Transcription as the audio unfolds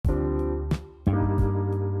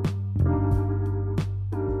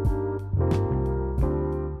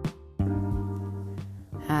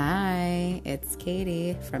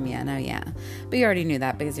Katie from Yeah No Yeah. But you already knew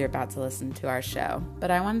that because you're about to listen to our show. But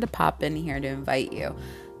I wanted to pop in here to invite you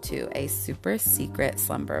to a super secret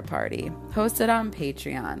slumber party hosted on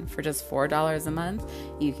Patreon. For just $4 a month,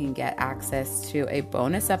 you can get access to a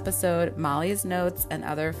bonus episode, Molly's notes, and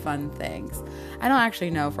other fun things. I don't actually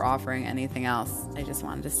know if we're offering anything else. I just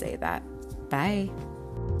wanted to say that. Bye.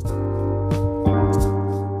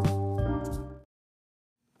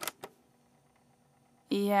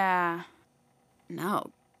 Yeah.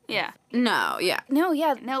 No. Yeah. No. Yeah. No,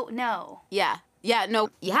 yeah. No, no. Yeah. Yeah. No.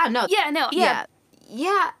 Yeah. No. Yeah, no. Yeah.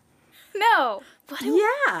 Yeah. No.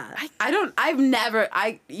 Yeah. I've never,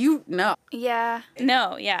 no. Yeah.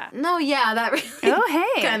 No, yeah. No, yeah, that really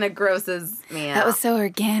Oh, hey. kind of grosses me out. That was so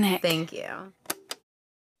organic. Thank you.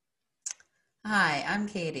 Hi, I'm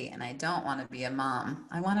Katie, and I don't want to be a mom.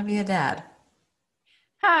 I want to be a dad.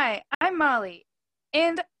 Hi, I'm Molly,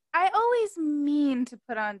 and I always mean to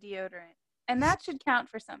put on deodorant, and that should count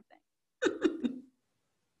for something.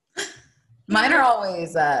 Mine are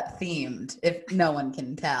always themed, if no one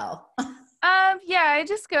can tell. Yeah, I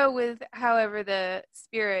just go with however the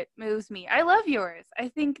spirit moves me. I love yours. I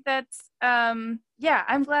think that's, yeah,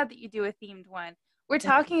 I'm glad that you do a themed one. We're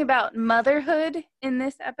talking about motherhood in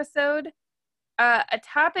this episode, a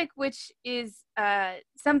topic which is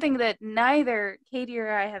something that neither Katie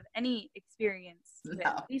or I have any experience with.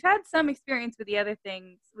 No. We've had some experience with the other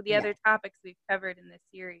things, with the other topics we've covered in this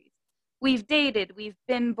series. We've dated, we've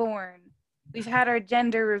been born, we've had our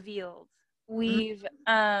gender revealed, we've,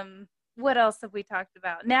 what else have we talked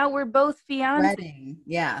about? Now we're both fiancés. Wedding,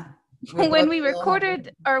 yeah. When we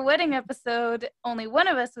recorded our wedding episode, only one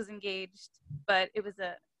of us was engaged, but it was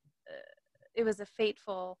a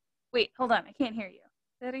fateful. Wait, hold on, I can't hear you.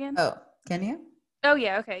 Say that again. Oh, can you? Oh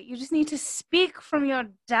yeah, okay. You just need to speak from your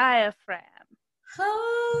diaphragm.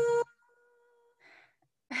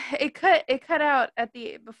 It cut out at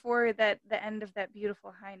before the end of that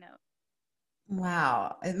beautiful high note.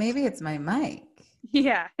 Wow, maybe it's my mic.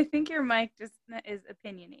 Yeah, I think your mic just is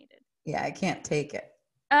opinionated. Yeah, I can't take it.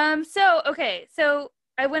 So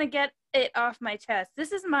I want to get it off my chest.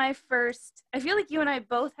 This is my first. I feel like you and I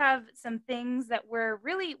both have some things that we're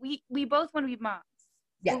really we both want to be moms.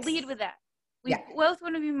 Yes. We'll lead with that. We both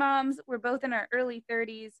want to be moms. We're both in our early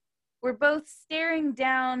 30s. We're both staring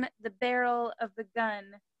down the barrel of the gun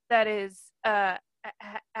that is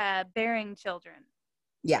bearing children.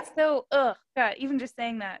 Yeah. So, God, even just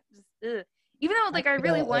saying that, just, even though like I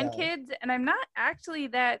really want kids, and I'm not actually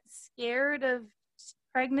that scared of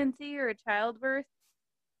pregnancy or childbirth.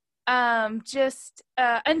 Just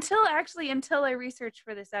until I researched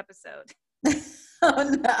for this episode. Oh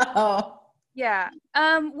no. Yeah.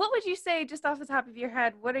 What would you say, just off the top of your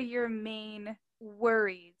head, what are your main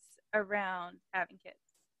worries around having kids?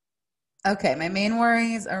 Okay, my main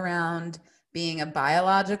worries around being a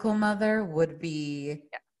biological mother would be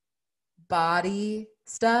body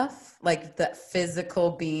stuff, like the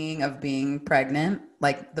physical being of being pregnant,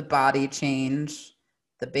 like the body change,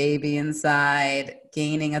 the baby inside,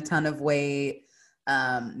 gaining a ton of weight,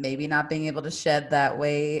 maybe not being able to shed that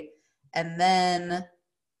weight. And then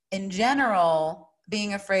in general,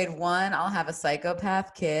 being afraid, one, I'll have a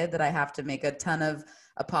psychopath kid that I have to make a ton of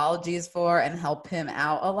apologies for and help him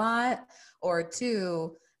out a lot. Or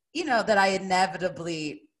two, that I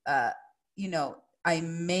inevitably, I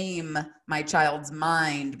maim my child's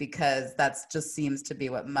mind because that's just seems to be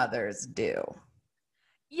what mothers do.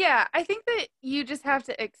 Yeah, I think that you just have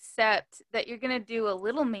to accept that you're going to do a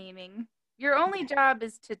little maiming. Your only job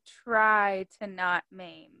is to try to not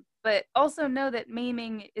maim, but also know that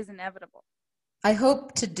maiming is inevitable. I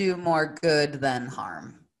hope to do more good than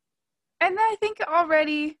harm. And I think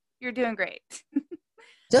already you're doing great.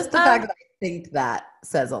 Just the fact that I think that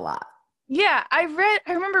says a lot. Yeah, I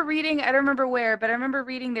remember reading, I don't remember where, but I remember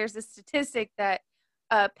reading there's a statistic that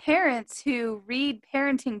parents who read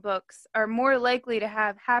parenting books are more likely to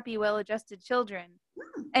have happy, well-adjusted children.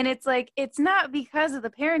 And it's like, it's not because of the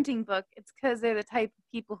parenting book, it's because they're the type of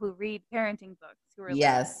people who read parenting books who are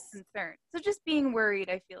less concerned. So just being worried,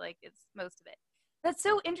 I feel like, is most of it. That's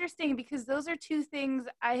so interesting because those are two things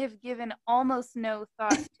I have given almost no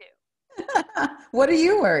thought to. What are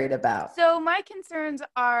you worried about? So my concerns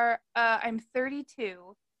are, I'm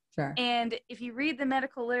 32. Sure. And if you read the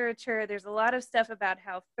medical literature, there's a lot of stuff about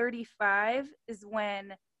how 35 is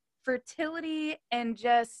when fertility and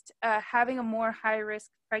just having a more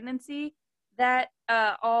high-risk pregnancy, that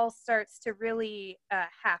all starts to really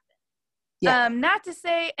happen. Yeah. Not to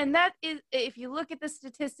say, and that is, if you look at the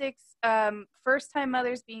statistics, first-time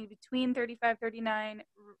mothers being between 35, 39,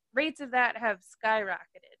 rates of that have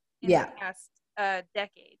skyrocketed in the past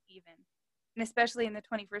decade even. and especially in the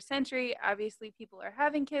 21st century, obviously people are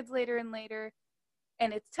having kids later and later,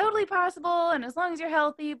 and it's totally possible, and as long as you're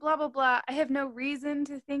healthy, blah blah blah. I have no reason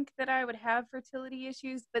to think that I would have fertility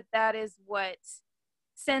issues, but that is what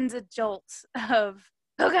sends a jolt of,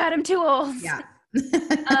 oh god, I'm too old. Yeah.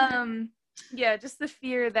 Yeah, just the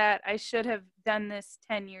fear that I should have done this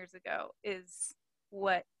 10 years ago is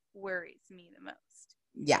what worries me the most.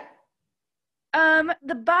 Yeah.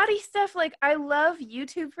 The body stuff, like, I love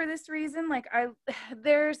YouTube for this reason. Like,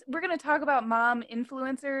 we're going to talk about mom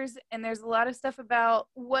influencers, and there's a lot of stuff about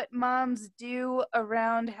what moms do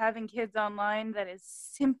around having kids online that is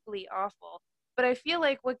simply awful. But I feel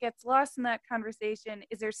like what gets lost in that conversation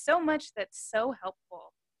is there's so much that's so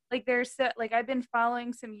helpful. Like, I've been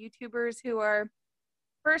following some YouTubers who are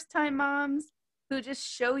first-time moms who just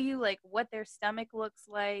show you like what their stomach looks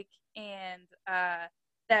like, and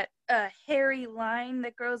that hairy line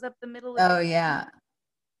that grows up the middle of Oh yeah.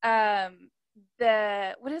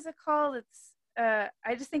 the what is it called? It's I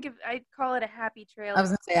call it a happy trail. I was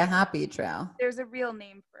gonna say a happy trail. There's a real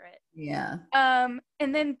name for it. Yeah.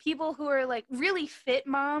 And then people who are like really fit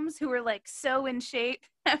moms who are like so in shape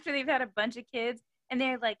after they've had a bunch of kids, and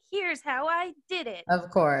they're like, here's how I did it. Of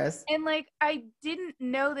course. And like, I didn't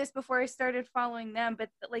know this before I started following them, but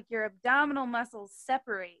like your abdominal muscles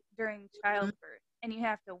separate during childbirth, and you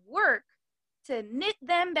have to work to knit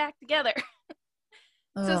them back together.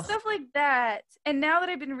 So stuff like that. And now that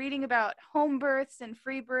I've been reading about home births and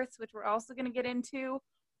free births, which we're also going to get into.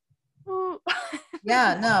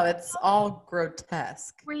 Yeah, no, it's all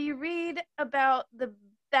grotesque. Where you read about the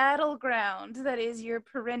battleground that is your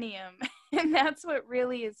perineum. And that's what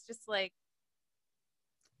really is just like.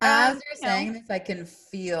 As you're saying this, I can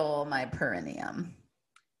feel my perineum.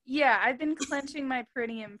 Yeah, I've been clenching my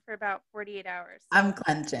perineum for about 48 hours. So I'm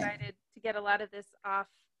clenching. Excited to get a lot of this off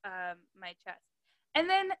my chest. And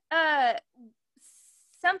then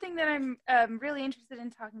something that I'm really interested in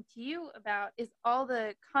talking to you about is all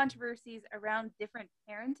the controversies around different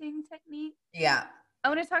parenting techniques. Yeah. I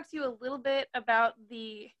want to talk to you a little bit about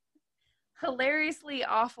the hilariously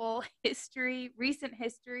awful recent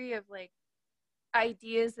history of like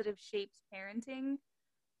ideas that have shaped parenting.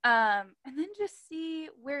 And then just see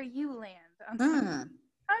where you land on some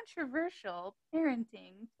controversial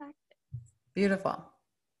parenting tactics. Beautiful.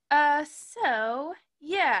 As soon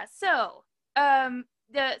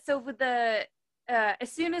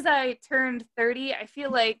as I turned 30, I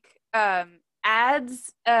feel like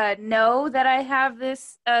ads know that I have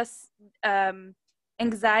this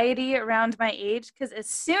anxiety around my age, because as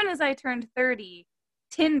soon as I turned 30,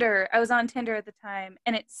 I was on Tinder at the time,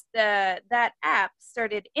 and it's that app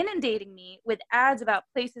started inundating me with ads about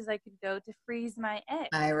places I could go to freeze my eggs.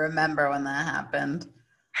 I remember when that happened.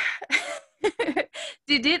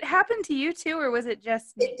 Did it happen to you too, or was it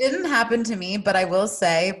just me? It didn't happen to me, but I will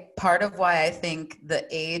say part of why I think the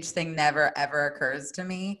age thing never ever occurs to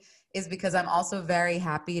me is because I'm also very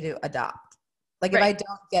happy to adopt. Like, right. If I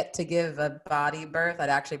don't get to give a body birth, I'd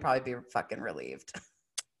actually probably be fucking relieved.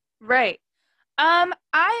 Right. I'm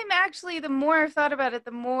actually, the more I've thought about it,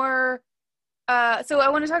 the more so I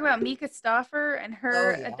want to talk about Mika Stauffer and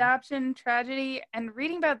her adoption tragedy, and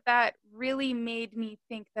reading about that really made me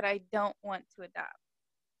think that I don't want to adopt.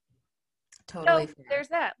 Totally. So there's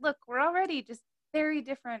that. Look, we're already just very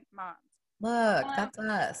different moms. Look, that's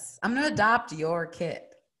us. I'm going to adopt your kid.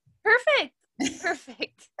 Perfect.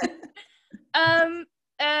 I'm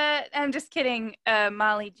just kidding,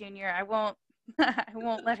 Molly Jr. I won't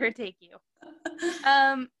let her take you.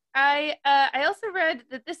 I also read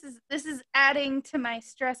that this is adding to my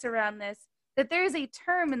stress around this, that there is a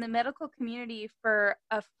term in the medical community for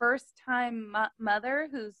a first-time mother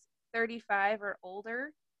who's 35 or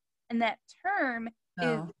older, and that term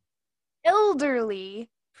is elderly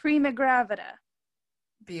prima gravida.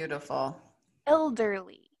 Beautiful.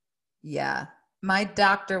 Elderly. Yeah. My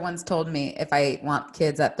doctor once told me if I want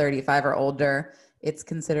kids at 35 or older, it's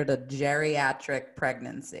considered a geriatric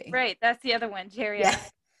pregnancy. Right. That's the other one, geriatric. Yeah.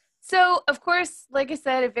 So, of course, like I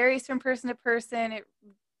said, it varies from person to person.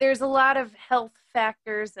 There's a lot of health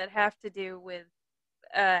factors that have to do with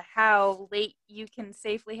how late you can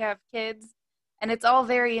safely have kids. And it's all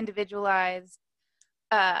very individualized.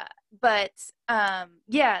 But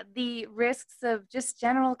the risks of just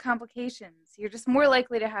general complications. You're just more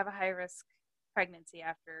likely to have a high-risk pregnancy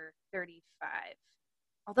after 35.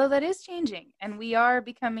 Although that is changing, and we are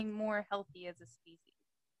becoming more healthy as a species.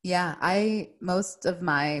 Yeah, most of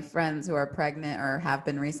my friends who are pregnant or have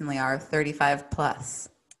been recently are 35 plus.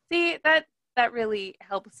 See, that really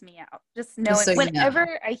helps me out. Just knowing, so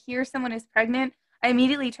whenever I hear someone is pregnant, I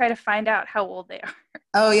immediately try to find out how old they are.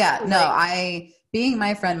 Oh yeah, no, I being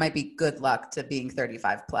my friend might be good luck to being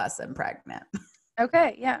 35 plus and pregnant.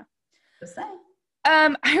 Okay, yeah. Just saying.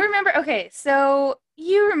 I remember, okay, so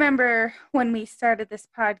you remember when we started this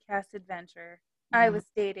podcast adventure, I was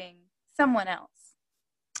dating someone else.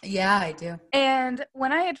 Yeah, I do. And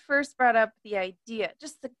when I had first brought up the idea,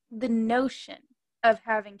 just the notion of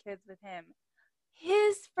having kids with him,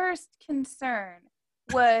 his first concern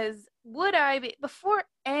was, would I be, before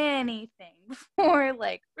anything, before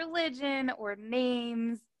like religion or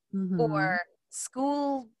names or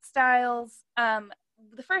school styles,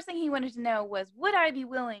 the first thing he wanted to know was, would I be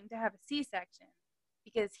willing to have a C-section?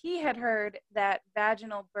 Because he had heard that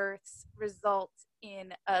vaginal births result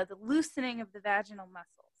in the loosening of the vaginal muscles.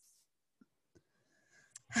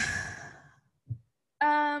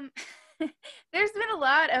 There's been a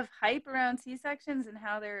lot of hype around C-sections and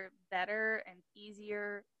how they're better and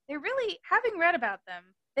easier. They're really, having read about them,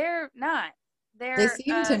 they're not. They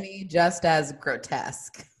seem to me just as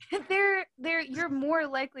grotesque. You're more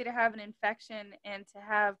likely to have an infection and to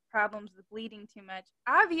have problems with bleeding too much,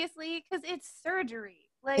 obviously, because it's surgery.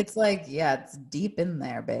 Like, it's like, yeah, it's deep in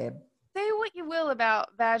there, babe. Say what you will about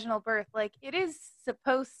vaginal birth, like, it is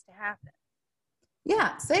supposed to happen.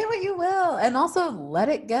 Yeah, say what you will, and also let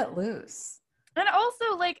it get loose. And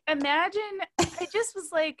also, like, imagine, I just was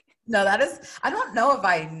like, no, that is, I don't know if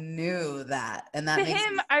I knew that. And that to makes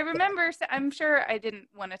him, I remember, I'm sure I didn't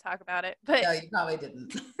want to talk about it, but no, you probably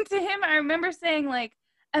didn't. To him, I remember saying, like,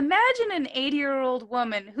 imagine an 80-year-old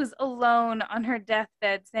woman who's alone on her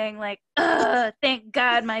deathbed saying, like, thank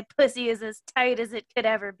God my pussy is as tight as it could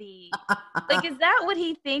ever be. Like, is that what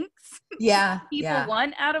he thinks? Yeah. People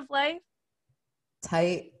want out of life?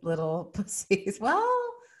 Tight little pussies. Well,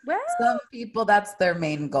 some people, that's their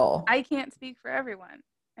main goal. I can't speak for everyone,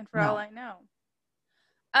 and for all I know.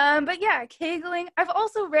 But yeah, Kegling. I've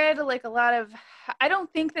also read like a lot of, I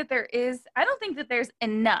don't think that there's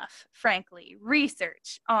enough, frankly,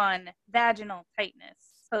 research on vaginal tightness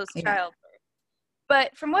post-childbirth.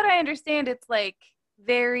 But from what I understand, it's like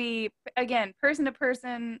very, again, person to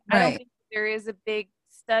person. Right. I don't think there is a big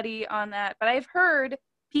study on that, but I've heard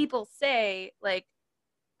people say, like,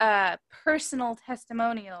 personal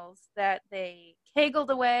testimonials that they kegled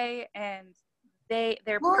away and their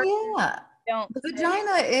don't. The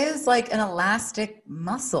vagina is like an elastic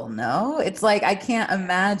muscle, no? It's like, I can't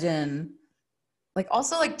imagine, like,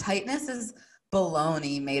 also like tightness is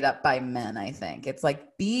baloney made up by men, I think. It's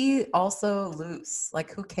like, be also loose.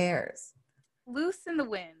 Like, who cares? Loose in the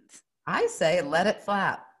wind. I say let it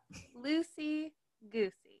flap. Loosey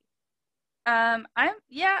goosey.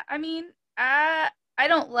 I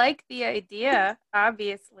don't like the idea,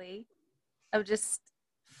 obviously, of just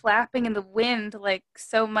flapping in the wind like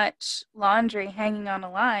so much laundry hanging on a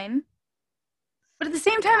line. But at the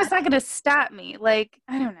same time, it's not going to stop me. Like,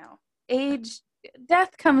 I don't know.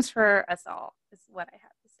 Death comes for us all, is what I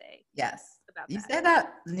have to say. Yes. You say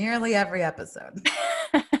that nearly every episode.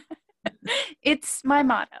 It's my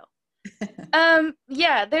motto.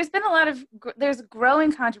 Yeah, there's a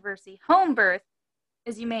growing controversy. Home birth,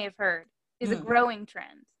 as you may have heard, is a growing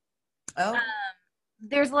trend. Oh.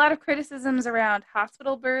 There's a lot of criticisms around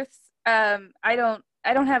hospital births. I don't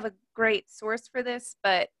have a great source for this,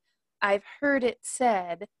 but I've heard it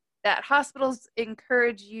said that hospitals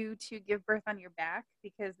encourage you to give birth on your back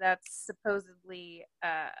because that's supposedly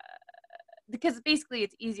because basically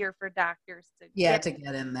it's easier for doctors to get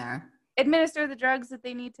in there, administer the drugs that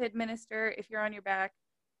they need to administer if you're on your back,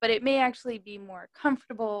 but it may actually be more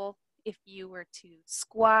comfortable if you were to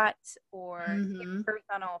squat or give birth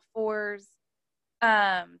on all fours.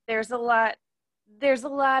 There's a lot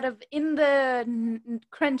of, in the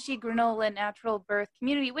crunchy granola natural birth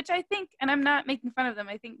community, which I think, and I'm not making fun of them,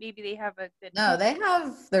 I think maybe they have a good... No, they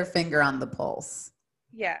have their finger on the pulse.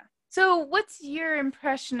 Yeah. So what's your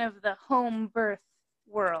impression of the home birth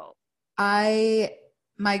world? My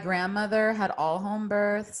grandmother had all home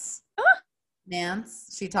births.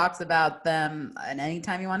 Nance, she talks about them, and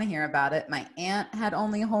anytime you want to hear about it. My aunt had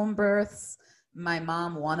only home births. My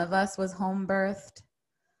mom, one of us was home birthed.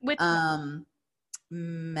 Which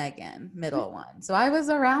Megan, middle one. So I was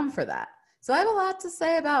around for that. So I have a lot to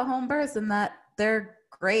say about home births, and that they're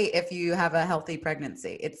great if you have a healthy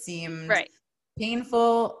pregnancy. It seemed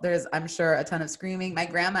painful. There's, I'm sure, a ton of screaming. My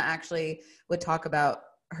grandma actually would talk about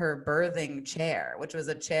her birthing chair, which was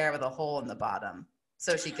a chair with a hole in the bottom,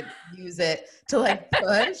 so she could use it to like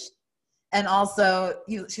push. And also,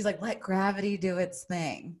 she's like, let gravity do its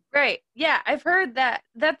thing. Right. Yeah, I've heard that.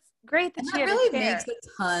 That's great that she had really a chair. Makes a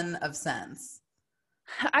ton of sense.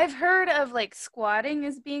 I've heard of like squatting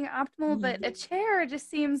as being optimal, but a chair just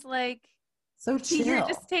seems like so chill. You're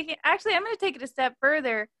just taking. Actually, I'm going to take it a step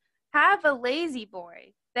further. have a lazy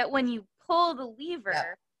boy that when you pull the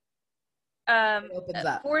lever, it opens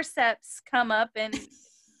up. forceps come up and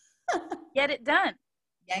get it done.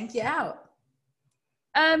 Yank you out.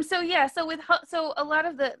 So a lot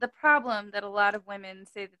of the problem that a lot of women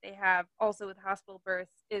say that they have also with hospital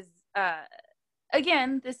births is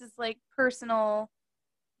again, this is like personal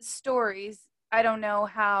stories. I don't know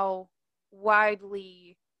how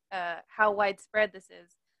widespread this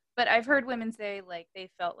is, but I've heard women say like they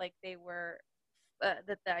felt like they were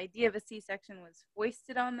that the idea of a C-section was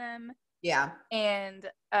foisted on them. Yeah. And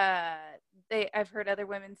I've heard other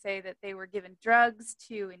women say that they were given drugs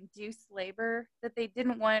to induce labor that they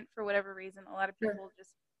didn't want for whatever reason. A lot of people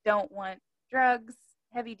just don't want drugs,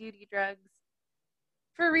 heavy duty drugs,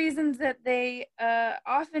 for reasons that they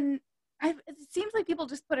often. It seems like people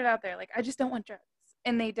just put it out there, like I just don't want drugs,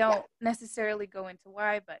 and they don't necessarily go into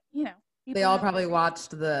why. But they all probably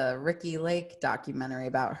watched the Ricki Lake documentary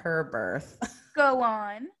about her birth. Go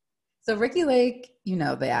on. So Ricki Lake,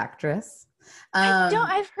 the actress.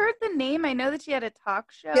 I've heard the name. I know that she had a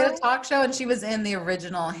talk show. She had a talk show, and she was in the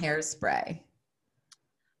original Hairspray.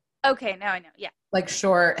 Okay, now I know. Yeah. Like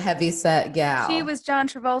short, heavy-set gal. She was John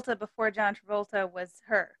Travolta before John Travolta was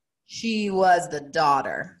her. She was the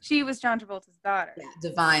daughter. She was John Travolta's daughter. Yeah,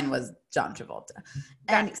 Divine was John Travolta.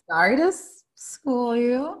 And sorry to school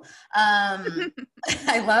you.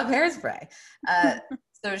 I love Hairspray.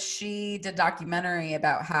 So she did a documentary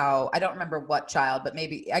about how, I don't remember what child, but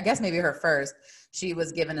maybe her first, she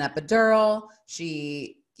was given an epidural.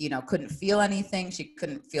 She, couldn't feel anything. She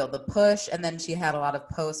couldn't feel the push. And then she had a lot of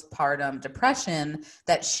postpartum depression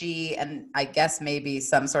that she, and I guess maybe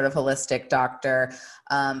some sort of holistic doctor,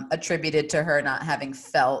 attributed to her not having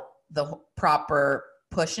felt the proper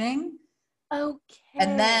pushing. Okay.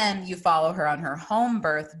 And then you follow her on her home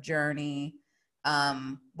birth journey,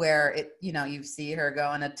 where you see her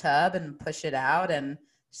go in a tub and push it out and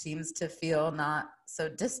seems to feel not so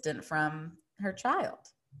distant from her child.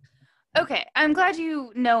 Okay, I'm glad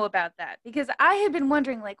you know about that, because I had been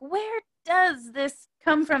wondering, like, where does this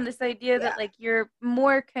come from, this idea that, like, you're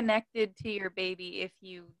more connected to your baby if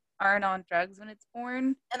you aren't on drugs when it's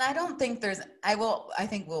born? And I don't think I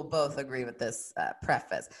think we'll both agree with this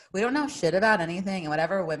preface. We don't know shit about anything, and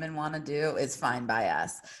whatever women want to do is fine by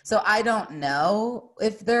us. So I don't know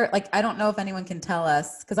if I don't know if anyone can tell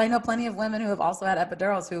us, because I know plenty of women who have also had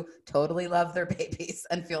epidurals who totally love their babies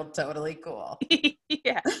and feel totally cool.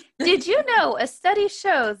 Yeah. Did you know a study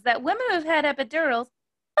shows that women who've had epidurals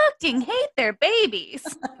fucking hate their babiys?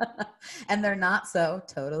 And they're not so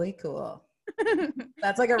totally cool.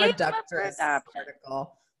 That's like a reductress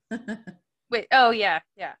article. Wait, oh yeah,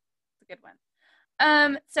 it's a good one.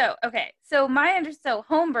 So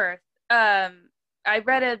home birth. I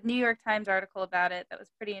read a New York Times article about it that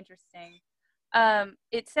was pretty interesting.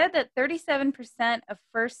 It said that 37% of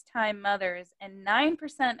first-time mothers and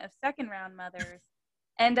 9% of second-round mothers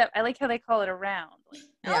end up. I like how they call it a round. Like,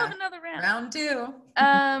 I'll have another round. Round two.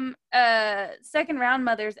 Second-round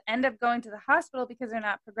mothers end up going to the hospital because they're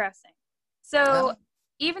not progressing. So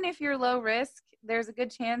even if you're low risk, there's a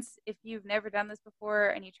good chance, if you've never done this before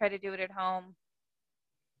and you try to do it at home,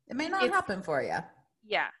 it may not happen for you.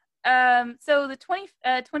 Yeah. So the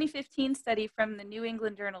 2015 study from the New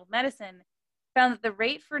England Journal of Medicine found that the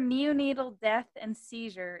rate for neonatal death and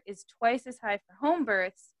seizure is twice as high for home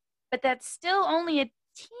births, but that's still only a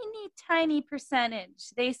teeny tiny percentage.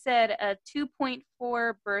 They said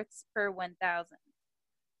 2.4 births per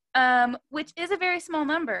 1,000, which is a very small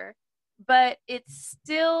number. But it's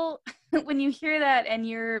still, when you hear that and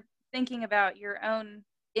you're thinking about your own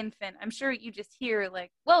infant, I'm sure you just hear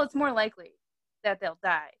like, well, it's more likely that they'll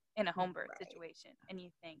die in a home birth situation. And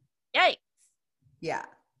you think, yikes. Yeah.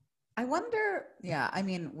 I wonder, I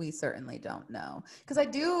mean, we certainly don't know. Because I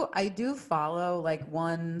do follow like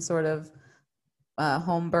one sort of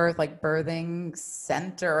home birth, like birthing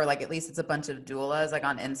center, or like at least it's a bunch of doulas like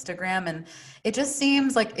on Instagram, and it just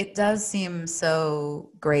seems like it does seem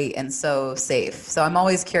so great and so safe. So I'm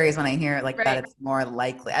always curious when I hear that it's more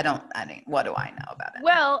likely. I mean, what do I know about it?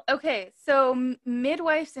 Well, okay, so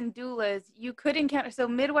midwives and doulas, you could encounter. So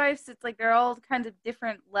midwives, it's like they're all kinds of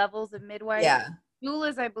different levels of midwives. Yeah.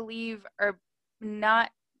 Doulas, I believe,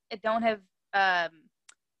 don't have.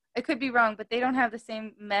 I could be wrong, but they don't have the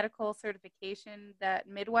same medical certification that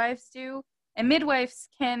midwives do. And midwives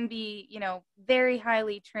can be, very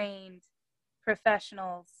highly trained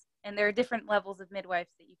professionals. And there are different levels of midwives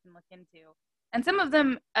that you can look into. And some of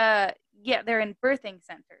them, they're in birthing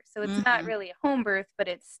centers. So it's not really a home birth, but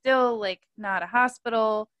it's still like not a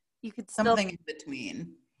hospital. You could still. Something in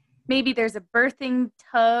between. Maybe there's a birthing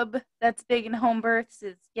tub that's big in home births,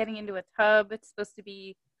 is getting into a tub. It's supposed to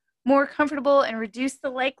be more comfortable and reduce the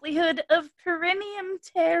likelihood of perineum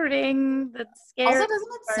tearing. The Also, scary doesn't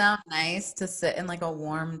it part. sound nice to sit in like a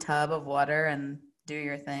warm tub of water and do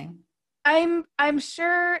your thing? I'm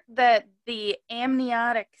sure that the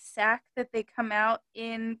amniotic sac that they come out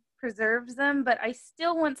in preserves them, but I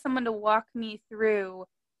still want someone to walk me through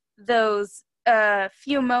those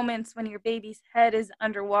few moments when your baby's head is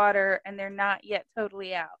underwater and they're not yet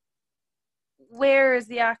totally out. Where is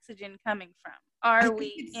the oxygen coming from? I Are think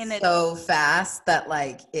we in it's a so fast that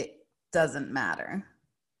like it doesn't matter.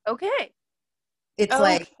 okay? It's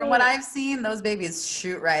like from what Okay. I've seen, those babies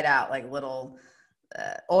shoot right out like little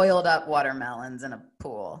oiled up watermelons in a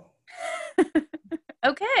pool.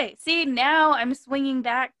 Okay. See, now I'm swinging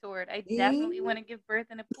back toward I definitely See? want to give birth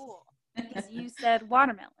in a pool because you said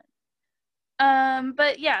watermelon.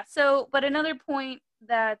 But yeah, but another point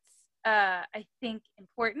that's I think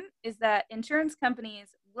important is that insurance companies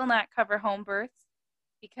will not cover home births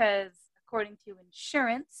because according to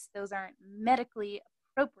insurance, those aren't medically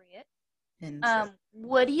appropriate. Interesting.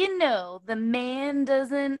 What do you know? The man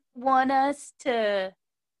doesn't want us to,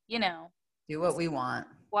 you know, Do what we want.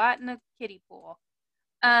 squat in a kiddie pool.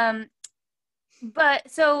 Um, but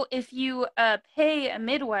so if you pay a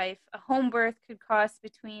midwife, a home birth could cost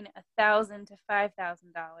between $1,000 to $5,000.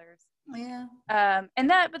 Yeah. And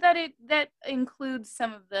that includes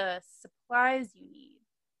some of the supplies you need.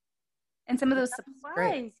 And some of That those sounds great.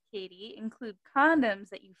 supplies, Katie, include condoms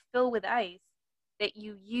that you fill with ice that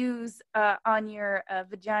you use on your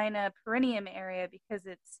vagina perineum area because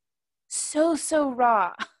it's so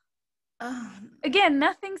raw. Again,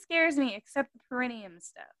 nothing scares me except the perineum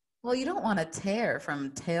stuff. Well, you don't want to tear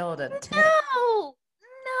from tail to tip. No,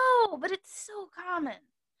 no, but it's so common.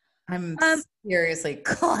 I'm Um, seriously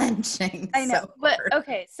clenching I know, so but hard.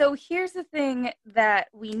 okay. So here's the thing that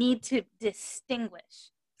we need to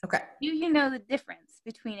distinguish. Okay. Do you know the difference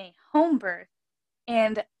between a home birth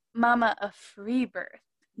and mama a free birth?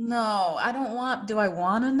 No, I don't want. Do I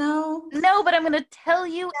want to know? No, but I'm going to tell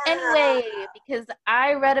you Ah. anyway because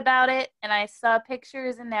I read about it and I saw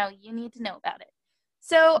pictures and now you need to know about it.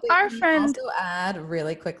 So, Okay, our can you friend, also add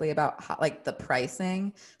really quickly about how, like the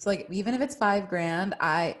pricing? So like even if it's 5 grand,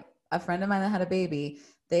 a friend of mine that had a baby,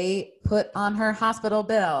 they put on her hospital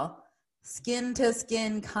bill skin to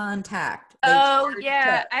skin contact. They oh, charged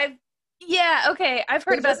yeah, her. okay, I've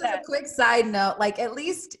heard So about just as a that. quick side note, like at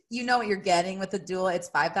least you know what you're getting with the doula. It's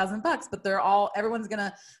 $5,000, but everyone's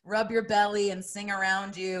gonna rub your belly and sing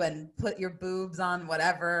around you and put your boobs on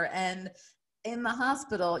whatever. And in the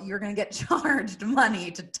hospital, you're gonna get charged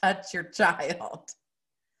money to touch your child.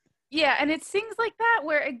 Yeah, and it's things like that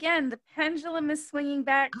where again the pendulum is swinging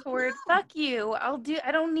back I toward know. fuck you.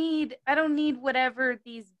 I don't need whatever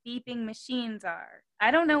these beeping machines are.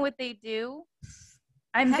 I don't know what they do.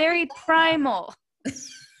 I'm Heck very primal.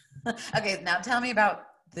 okay, now tell me about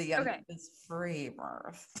Okay. this free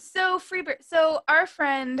birth. So Freebird, so our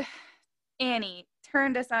friend Annie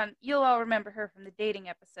turned us on. You'll all remember her from the dating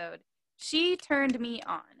episode. She turned me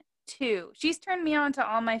on she's turned me on to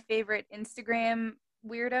all my favorite Instagram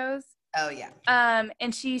weirdos. Oh yeah.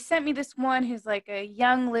 And she sent me this one who's like a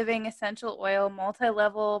young living essential oil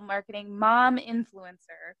multi-level marketing mom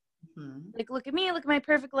influencer. Hmm. Like, look at me, look at my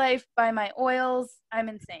perfect life, buy my oils. I'm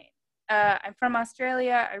insane. I'm from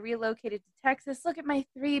Australia. I relocated to Texas. Look at my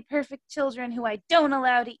 3 perfect children who I don't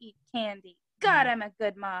allow to eat candy. God, I'm a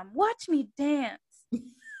good mom. Watch me dance.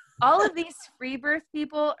 All of these free birth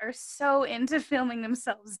people are so into filming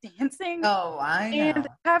themselves dancing. Oh, I know. And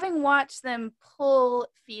having watched them pull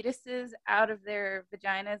fetuses out of their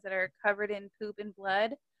vaginas that are covered in poop and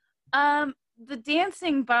blood, the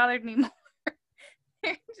dancing bothered me more.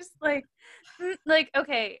 They're just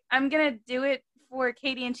okay, I'm gonna do it for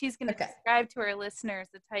Katie, and she's gonna Okay. describe to our listeners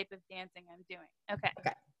the type of dancing I'm doing. Okay.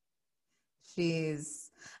 Okay.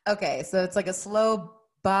 She's okay. So it's like a slow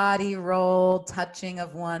body roll, touching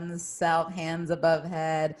of oneself, hands above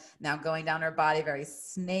head. Now going down her body, very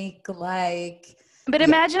snake like. But Yeah.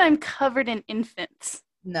 imagine I'm covered in infants.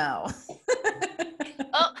 No.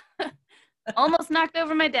 Oh, almost knocked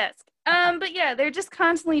over my desk. But yeah, they're just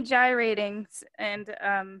constantly gyrating and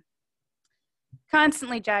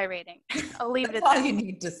constantly gyrating. I'll leave it That's at all that. you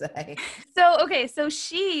need to say. So okay, so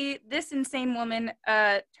this insane woman,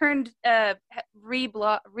 turned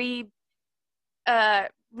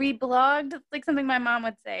reblogged, like something my mom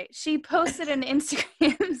would say. She posted an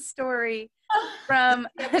Instagram story from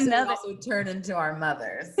The episode another. also turned into our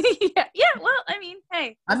mothers. Yeah. Well, I mean,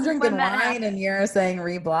 hey, I'm drinking that wine happened. and you're saying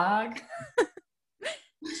reblog.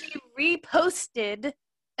 She reposted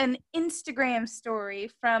an Instagram story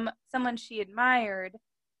from someone she admired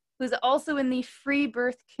who's also in the free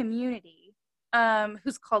birth community.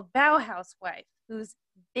 who's called Bauhaus Wife, who's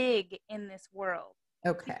big in this world.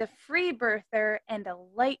 Okay. She's a free birther and a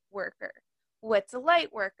light worker. What's a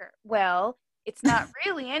light worker? Well, it's not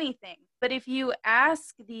really anything. But if you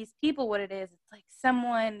ask these people what it is, it's like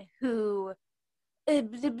someone who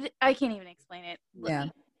I can't even explain it. Yeah.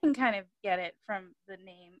 You can kind of get it from the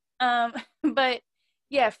name. But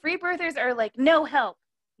yeah, free birthers are like no help.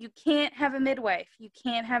 You can't have a midwife. You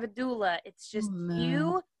can't have a doula. It's just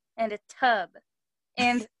you and a tub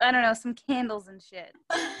and I don't know, some candles and shit.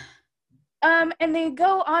 And they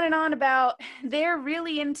go on and on about they're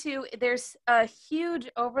really into, there's a huge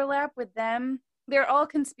overlap with them. They're all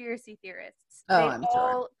conspiracy theorists. Oh, They I'm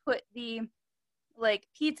all sure. put the like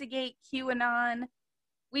Pizzagate, QAnon.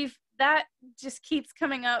 That just keeps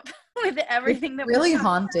coming up with everything that Really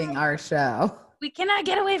haunting our show. we cannot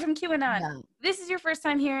get away from QAnon. Yeah. This is your first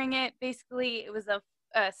time hearing it. Basically, it was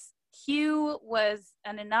Q was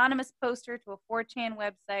an anonymous poster to a 4chan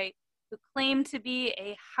website who claimed to be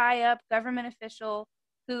a high up government official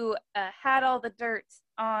who had all the dirt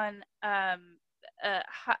on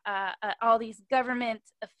all these government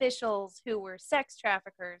officials who were sex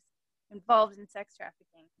traffickers involved in sex trafficking.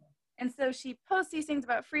 And so she posts these things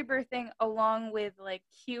about free birthing along with like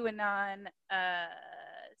QAnon,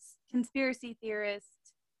 conspiracy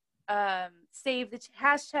theorists, save the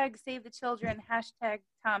children, hashtag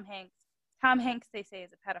Tom Hanks. Tom Hanks, they say,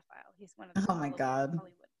 is a pedophile. He's one of the Oh my God.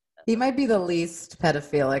 Hollywood. He might be the least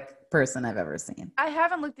pedophilic person I've ever seen. I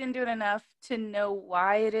haven't looked into it enough to know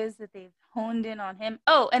why it is that they've honed in on him.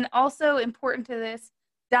 Oh, and also important to this,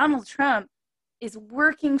 Donald Trump is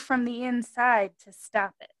working from the inside to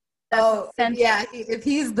stop it. That's yeah. If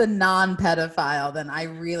he's the non-pedophile, then I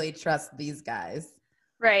really trust these guys.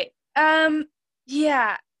 Right.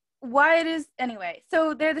 Yeah. Why it is anyway.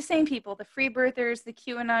 So they're the same people: the free birthers, the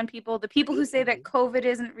QAnon people, the people who say that COVID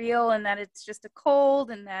isn't real and that it's just a cold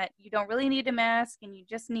and that you don't really need a mask and you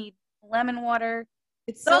just need lemon water.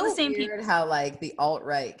 It's so all the same weird people. How like the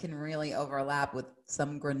alt-right can really overlap with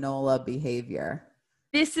some granola behavior.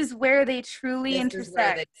 This is where they truly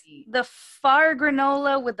intersect. The far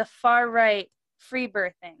granola with the far right free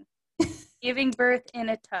birthing, giving birth in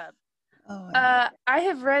a tub. Oh, I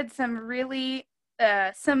have read some really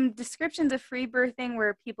some descriptions of free birthing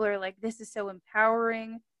where people are like, this is so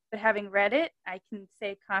empowering. But having read it, I can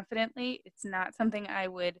say confidently it's not something I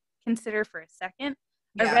would consider for a second.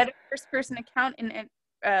 Yeah. I read a first-person account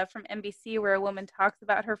from NBC where a woman talks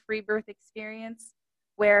about her free birth experience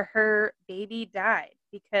where her baby died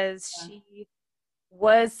because she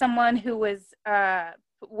was someone who was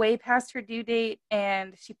way past her due date,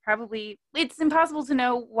 and she probably, it's impossible to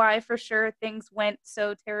know why for sure things went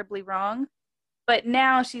so terribly wrong. But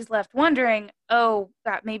now she's left wondering, oh,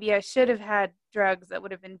 God, maybe I should have had drugs that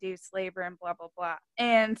would have induced labor and blah, blah, blah.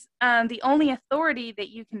 And the only authority that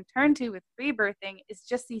you can turn to with free birthing is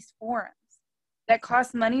just these forums that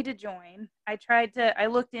cost money to join. I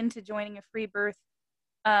looked into joining a free birth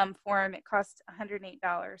forum. It cost $108,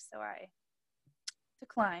 so I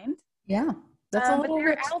declined. Yeah, that's a little but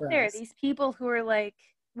they're out there, these people who are like,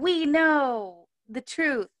 we know the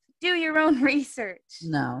truth. Do your own research.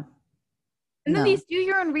 No. And then these do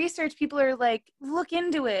your own research people are like, look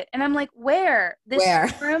into it. And I'm like, where? This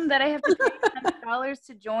forum that I have to pay $100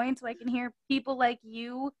 to join so I can hear people like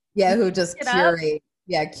you. Yeah, who just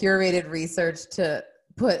curated research to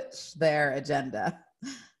push their agenda.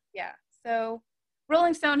 Yeah. So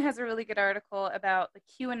Rolling Stone has a really good article about the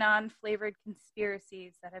QAnon flavored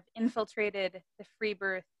conspiracies that have infiltrated the free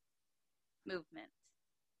birth movement.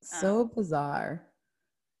 So bizarre.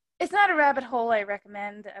 It's not a rabbit hole I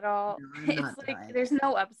recommend at all. No, it's like dying. There's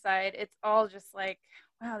no upside. It's all just like,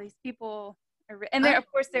 wow, these people are, and they're, of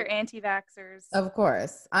course, they're anti-vaxxers. Of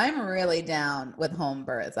course. I'm really down with home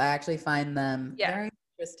births. I actually find them very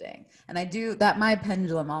interesting. And I do that. My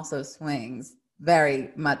pendulum also swings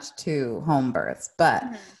very much to home births. But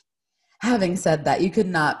having said that, you could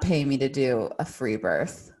not pay me to do a free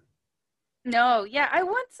birth. No, yeah, I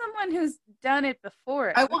want someone who's done it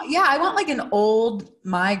before. I want like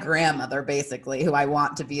my grandmother basically, who I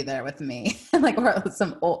want to be there with me, like or a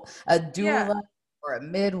doula or a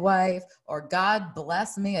midwife, or God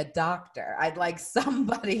bless me, a doctor. I'd like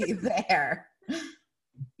somebody there.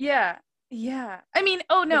 Yeah. I mean,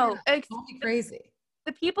 oh no, it's crazy.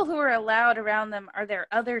 The people who are allowed around them are their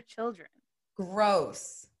other children.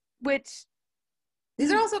 Gross.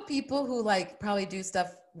 These are also people who like probably do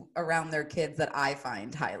stuff around their kids that I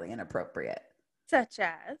find highly inappropriate. Such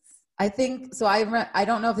as? I think, so I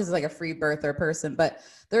don't know if this is like a free birther person, but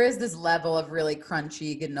there is this level of really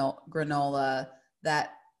crunchy granola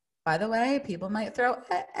that By the way, people might throw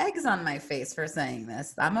eggs on my face for saying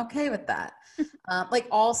this. I'm okay with that. Like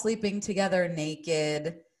all sleeping together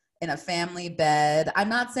naked in a family bed. I'm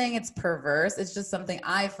not saying it's perverse. It's just something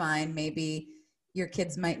I find maybe your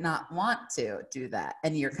kids might not want to do that.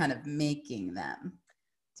 And you're kind of making them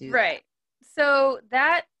do Right. So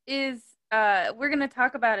that is, we're going to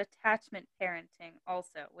talk about attachment parenting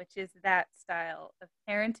also, which is that style of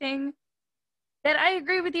parenting. That I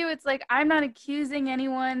agree with you. It's like, I'm not accusing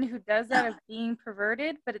anyone who does that of being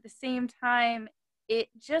perverted, but at the same time, it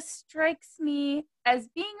just strikes me as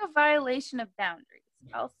being a violation of boundaries.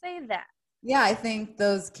 I'll say that. Yeah, I think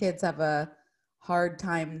those kids have a hard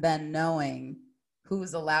time then knowing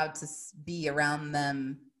who's allowed to be around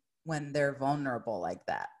them when they're vulnerable like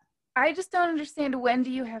that. I just don't understand, when do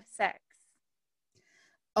you have sex?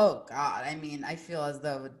 Oh God, I mean, I feel as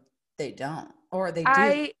though they don't, or they do.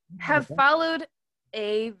 I have followed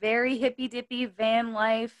a very hippy dippy van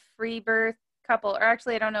life free birth couple, or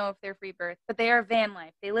actually I don't know if they're free birth, but they are van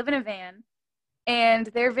life. They live in a van and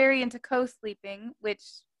they're very into co-sleeping, which,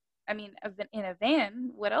 I mean, in a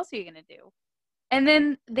van, what else are you going to do? And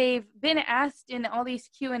then they've been asked in all these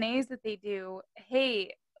Q&As that they do,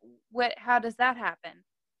 hey, how does that happen?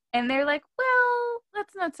 And they're like, well,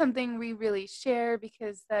 that's not something we really share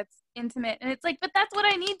because that's intimate. And it's like, but that's what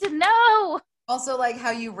I need to know. Also, like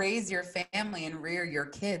how you raise your family and rear your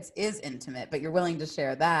kids is intimate, but you're willing to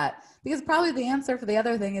share that because probably the answer for the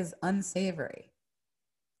other thing is unsavory.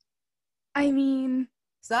 I mean,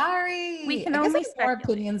 sorry. We can I only guess I have more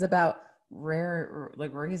opinions about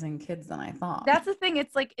like raising kids than I thought. That's the thing.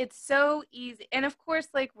 It's like, it's so easy. And of course,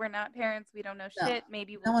 like, we're not parents. We don't know shit.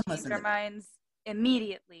 Maybe we'll change our minds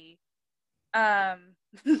immediately.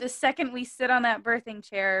 The second we sit on that birthing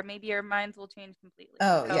chair, maybe our minds will change completely.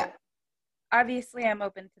 Oh, so, yeah. Obviously, I'm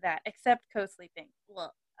open to that, except co-sleeping.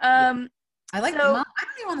 I like. I don't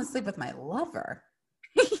even want to sleep with my lover.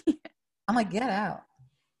 I'm like, get out.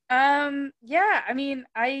 Yeah. I mean,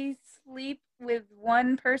 I sleep with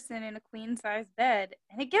one person in a queen size bed,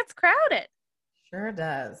 and it gets crowded. Sure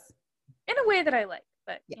does. In a way that I like,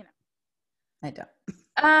 but you know, I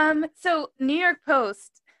don't. So New York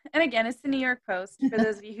Post. And again, it's the New York Post. For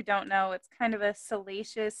those of you who don't know, it's kind of a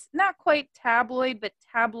salacious, not quite tabloid, but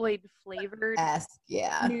tabloid flavored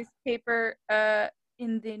newspaper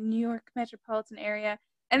in the New York metropolitan area.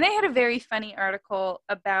 And they had a very funny article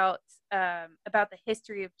about the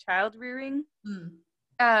history of child rearing.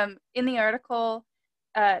 In the article,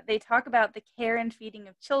 they talk about The Care and Feeding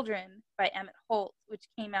of Children by Emmett Holt, which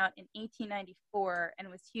came out in 1894 and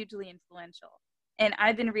was hugely influential. And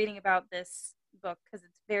I've been reading about this book because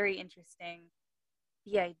it's very interesting,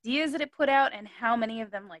 the ideas that it put out and how many of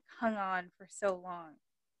them like hung on for so long.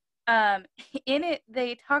 In it,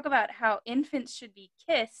 they talk about how infants should be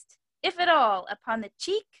kissed, if at all, upon the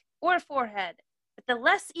cheek or forehead. But the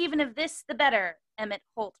less even of this, the better, Emmett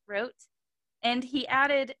Holt wrote. And he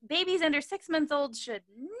added, babies under 6 months old should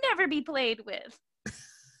never be played with.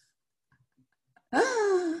 Can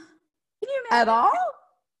you imagine? At all?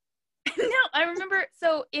 No, I remember.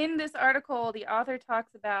 So in this article, the author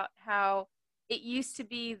talks about how it used to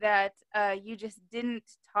be that you just didn't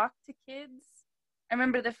talk to kids. I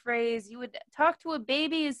remember the phrase, you would talk to a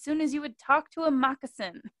baby as soon as you would talk to a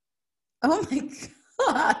moccasin. Oh my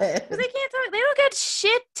God. Because they can't talk. They don't get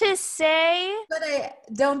shit to say. But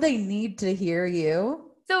don't they need to hear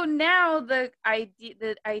you? So now the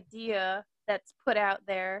idea that's put out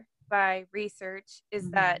there by research is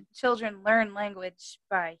that children learn language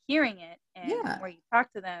by hearing it, and the more you talk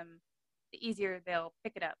to them, the easier they'll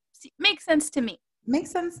pick it up. Makes sense to me.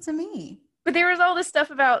 Makes sense to me. But there was all this stuff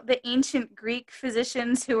about the ancient Greek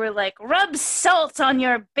physicians who were like, rub salt on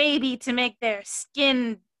your baby to make their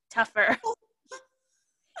skin tougher.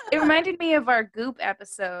 It reminded me of our Goop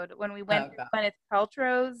episode when we went through Gwyneth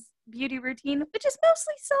Paltrow's beauty routine, which is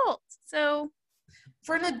mostly salt. So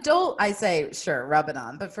for an adult, I say, sure, rub it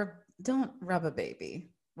on. But don't rub a baby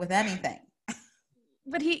with anything.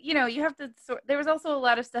 But you have to sort. There was also a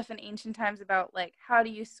lot of stuff in ancient times about like, how do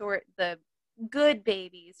you sort the good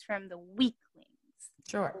babies from the weaklings?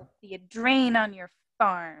 Sure. You drain on your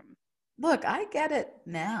farm. Look, I get it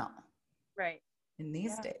now. Right. In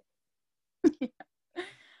these days.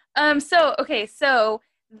 So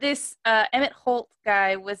this Emmett Holt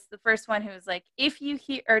guy was the first one who was like, if you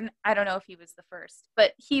hear, or I don't know if he was the first,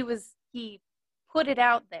 but he put it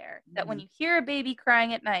out there that when you hear a baby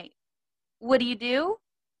crying at night, what do?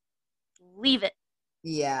 Leave it.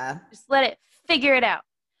 Yeah. Just let it figure it out.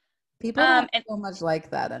 People don't so much like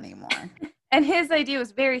that anymore. And his idea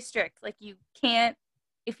was very strict. Like, you can't,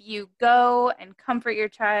 if you go and comfort your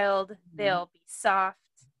child, they'll be soft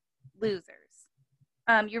losers.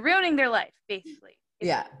 You're ruining their life, basically.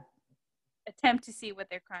 Yeah. Attempt to see what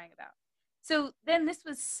they're crying about. So then this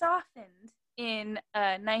was softened in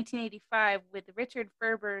 1985 with Richard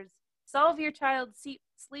Ferber's Solve Your Child's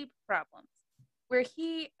Sleep Problems, where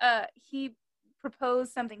he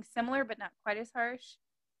proposed something similar but not quite as harsh,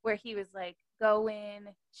 where he was like, go in,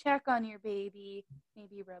 check on your baby,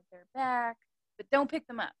 maybe rub their back, but don't pick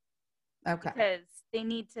them up. Okay. Because they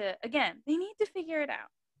need to figure it out.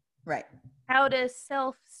 Right. How to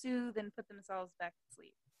self-soothe and put themselves back to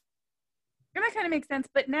sleep. And that kind of makes sense,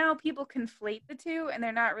 but now people conflate the two and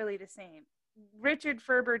they're not really the same. Richard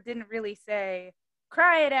Ferber didn't really say,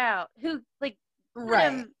 cry it out.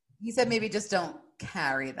 Right. He said maybe just don't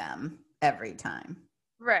carry them every time.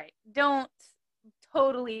 Right. Don't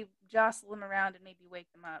totally jostle them around and maybe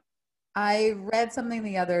wake them up. I read something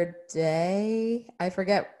the other day. I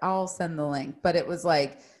forget. I'll send the link, but it was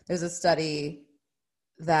like, there's a study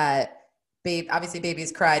that obviously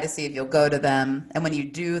babies cry to see if you'll go to them. And when you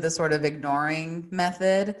do the sort of ignoring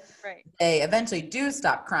method, right, they eventually do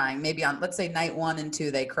stop crying. Maybe on, let's say, night 1 and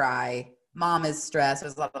 2, they cry. Mom is stressed.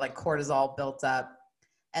 There's a lot of like cortisol built up.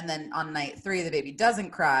 And then on night 3, the baby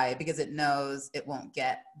doesn't cry because it knows it won't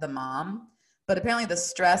get the mom. But apparently the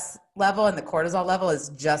stress level and the cortisol level is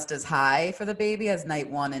just as high for the baby as night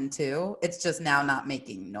 1 and 2. It's just now not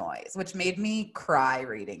making noise, which made me cry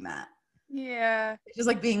reading that. Yeah. It's just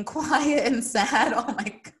like being quiet and sad. Oh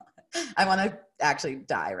my God. I want to actually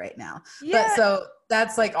die right now. Yeah. But so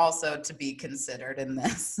that's like also to be considered in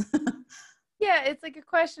this. Yeah, it's like a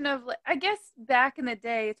question of, I guess back in the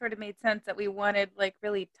day, it sort of made sense that we wanted like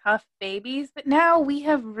really tough babies, but now we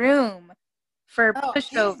have room for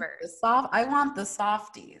pushovers. I want the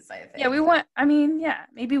softies, I think. Yeah,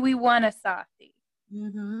 maybe we want a softie.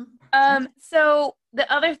 Mm-hmm. So the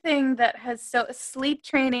other thing that sleep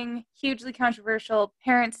training, hugely controversial.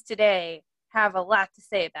 Parents today have a lot to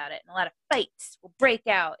say about it, and a lot of fights will break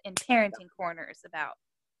out in parenting corners about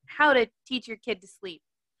how to teach your kid to sleep.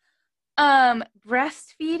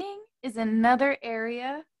 Breastfeeding is another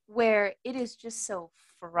area where it is just so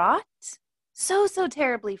fraught, so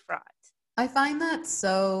terribly fraught. I find that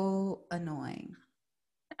so annoying.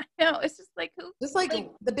 No, it's just like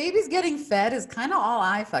the baby's getting fed is kind of all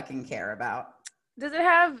I fucking care about. Does it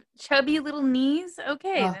have chubby little knees?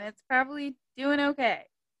 Okay, then it's probably doing okay.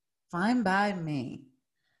 Fine by me.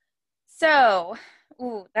 So,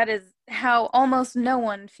 that is how almost no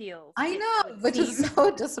one feels. I know, which is so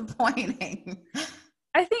disappointing.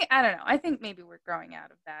 I don't know. I think maybe we're growing out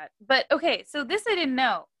of that. But okay, so this I didn't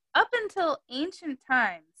know. Up until ancient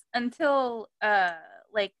times, until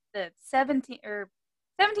like the 17th or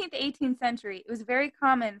 17th, 18th century, it was very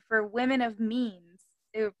common for women of means,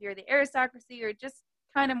 if you're the aristocracy or just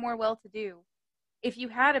kind of more well-to-do, if you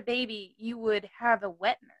had a baby, you would have a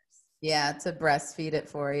wet nurse. Yeah, to breastfeed it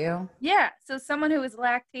for you. Yeah, so someone who was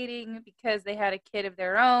lactating because they had a kid of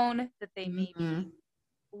their own that they maybe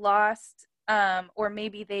lost, or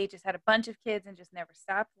maybe they just had a bunch of kids and just never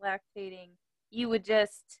stopped lactating. It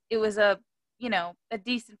was a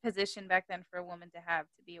decent position back then for a woman to have,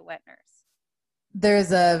 to be a wet nurse.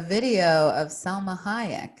 There's a video of Salma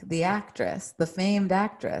Hayek, the actress, the famed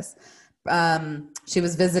actress. She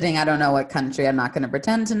was visiting, I don't know what country, I'm not going to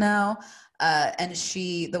pretend to know. And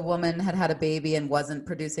the woman had a baby and wasn't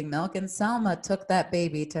producing milk, and Selma took that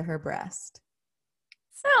baby to her breast.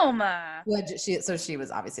 Selma. So she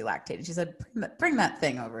was obviously lactating. She said, bring that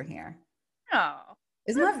thing over here. Oh.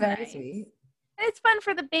 Isn't that very sweet? And it's fun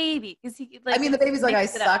for the baby because the baby's like, I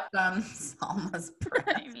sucked on Selma's breast.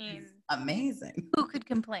 I mean, amazing. Who could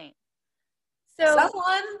complain? So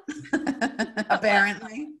someone,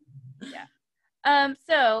 apparently. Yeah.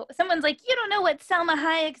 So someone's like, you don't know what Salma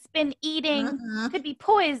Hayek's been eating. Could be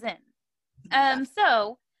poison.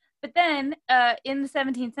 But then in the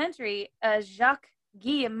 17th century, Jacques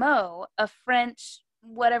Guillemot, a French,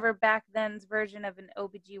 whatever back then's version of an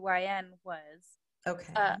OBGYN was,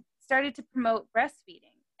 started to promote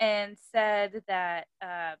breastfeeding and said that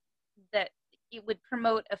that it would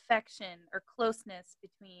promote affection or closeness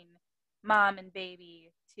between mom and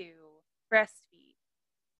baby to breastfeed.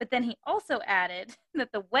 But then he also added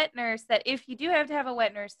that the wet nurse, that if you do have to have a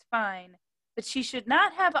wet nurse, fine, but she should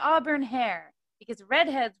not have auburn hair because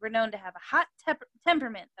redheads were known to have a hot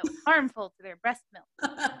temperament that was harmful to their breast milk.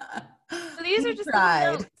 So these are just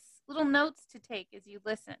little notes to take as you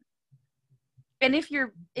listen. And if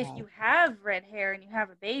you have red hair and you have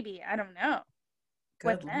a baby, I don't know.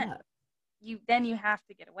 Good luck. Then you have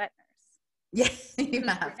to get a wet nurse. Yeah, you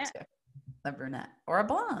have to. A brunette or a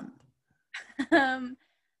blonde.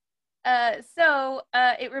 So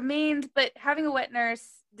it remained, but having a wet nurse,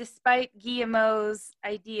 despite Guillemot's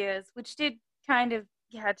ideas, which did kind of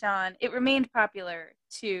catch on. It remained popular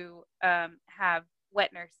to have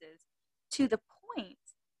wet nurses to the point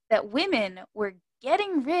that women were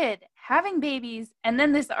having babies, and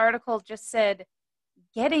then this article just said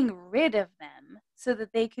getting rid of them so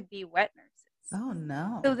that they could be wet nurses. Oh,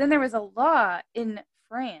 no. So then there was a law in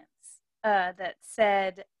France that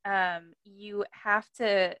said you have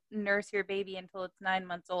to nurse your baby until it's 9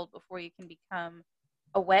 months old before you can become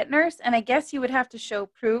a wet nurse. And I guess you would have to show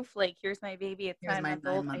proof, like, here's my baby, it's 9 months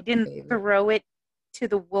old. I didn't throw it to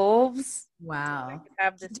the wolves. Wow. So I could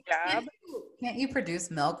have this job. Can't you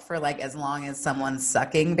produce milk for like as long as someone's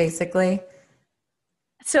sucking, basically?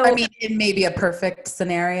 So I mean, it may be a perfect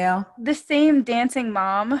scenario. The same dancing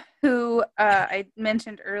mom who I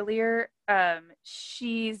mentioned earlier,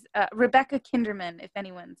 she's Rebecca Kinderman, if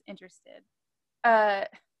anyone's interested. If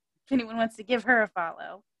anyone wants to give her a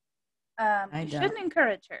follow. You shouldn't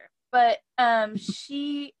encourage her. But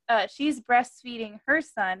she's breastfeeding her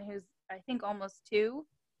son, who's I think almost 2.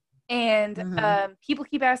 And people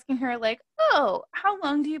keep asking her, like, oh, how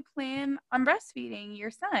long do you plan on breastfeeding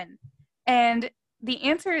your son? And the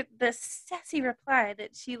answer, the sassy reply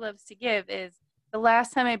that she loves to give is, the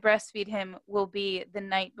last time I breastfeed him will be the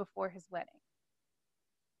night before his wedding.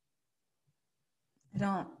 I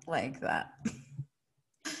don't like that.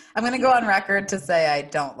 I'm going to go on record to say I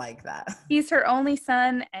don't like that. He's her only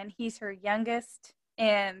son, and he's her youngest,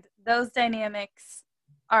 and those dynamics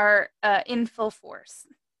are in full force.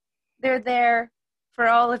 They're there for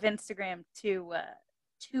all of Instagram to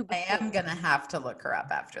I am going to have to look her up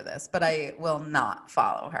after this, but I will not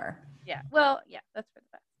follow her. Yeah, well, yeah, that's for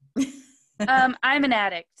the best. I'm an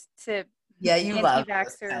addict to you love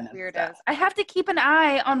anti-vaxxer kind of weirdos. Stuff. I have to keep an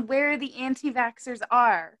eye on where the anti-vaxxers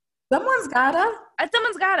are. Someone's gotta.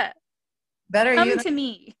 Better come to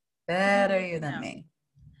me. Better you than me.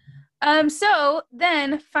 So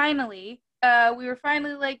then finally, we were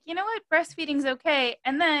finally like, you know what, breastfeeding's okay.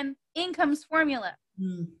 And then in comes formula.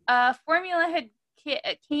 Formula had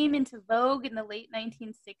came into vogue in the late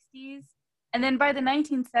 1960s, and then by the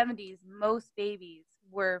 1970s, most babies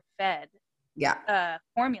were fed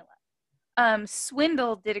formula.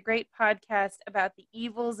 Swindle did a great podcast about the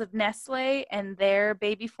evils of Nestle and their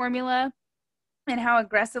baby formula, and how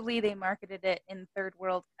aggressively they marketed it in third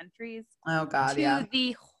world countries. Oh God, to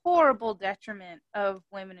the horrible detriment of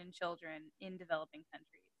women and children in developing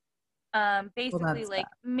countries. Basically,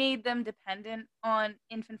 made them dependent on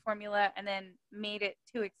infant formula, and then made it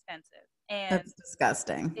too expensive. And that's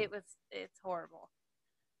disgusting. It's horrible.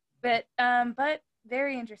 But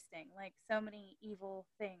very interesting, like so many evil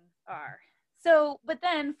things are. So, but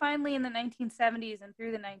then finally in the 1970s and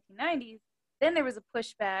through the 1990s, then there was a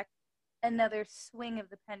pushback, another swing of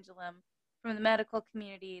the pendulum from the medical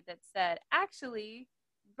community that said, actually,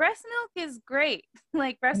 breast milk is great.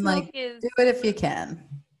 Like breast milk is... Do it if you can.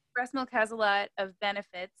 Breast milk has a lot of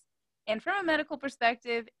benefits, and from a medical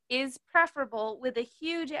perspective is preferable, with a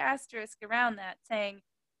huge asterisk around that saying,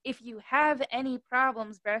 if you have any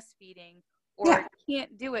problems breastfeeding or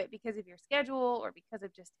can't do it because of your schedule or because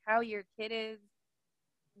of just how your kid is,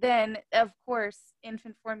 then of course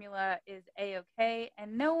infant formula is a-okay,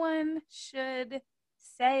 and no one should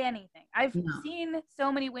say anything. I've seen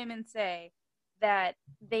so many women say that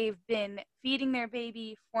they've been feeding their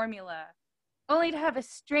baby formula only to have a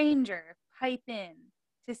stranger pipe in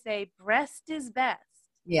to say breast is best.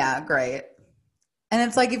 Yeah, great. And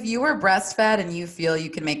it's like, if you were breastfed and you feel you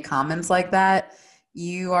can make comments like that,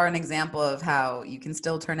 you are an example of how you can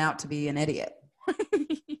still turn out to be an idiot.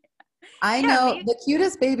 I know the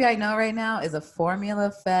cutest baby I know right now is a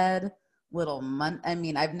formula fed little I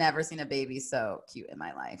mean, I've never seen a baby so cute in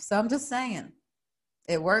my life. So I'm just saying,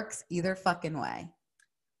 it works either fucking way.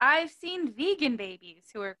 I've seen vegan babies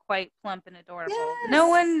who are quite plump and adorable.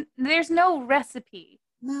 Yes. There's no recipe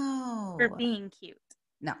for being cute.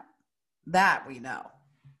 No, that we know.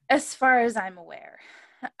 As far as I'm aware.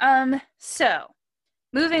 So,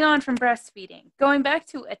 moving on from breastfeeding, going back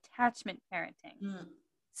to attachment parenting.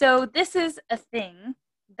 So this is a thing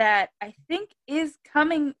that I think is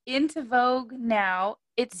coming into vogue now.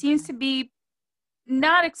 It seems to be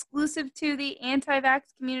not exclusive to the anti-vax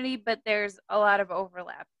community, but there's a lot of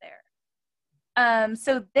overlap there.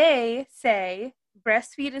 So they say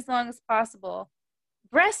breastfeed as long as possible.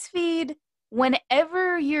 Breastfeed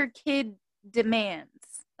whenever your kid demands.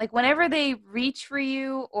 Like whenever they reach for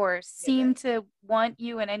you or seem to want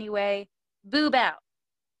you in any way, boob out.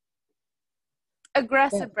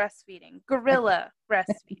 Aggressive breastfeeding. Guerrilla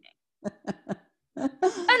breastfeeding.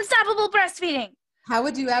 Unstoppable breastfeeding. How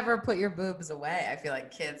would you ever put your boobs away? I feel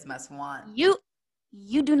like kids must want. You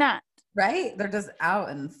do not. Right? They're just out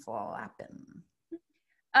and flapping.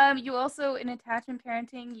 You also, in attachment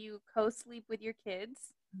parenting, you co-sleep with your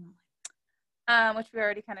kids, which we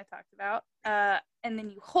already kind of talked about. And then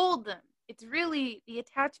you hold them. It's really, the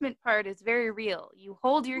attachment part is very real. You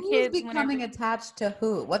hold your Who's kids whenever. becoming attached to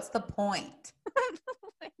who? What's the point?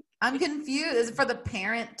 I'm confused. Is it for the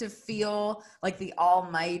parent to feel like the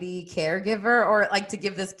almighty caregiver, or like to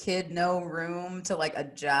give this kid no room to like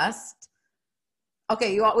adjust?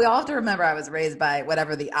 Okay, we all have to remember I was raised by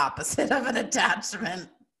whatever the opposite of an attachment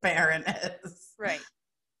parent is. Right.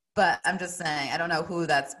 But I'm just saying, I don't know who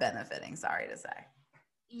that's benefiting, sorry to say.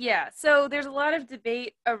 Yeah, so there's a lot of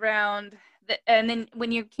debate around and then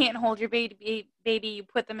when you can't hold your baby, you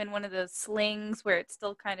put them in one of those slings where it's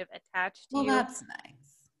still kind of attached to Well, you. that's nice.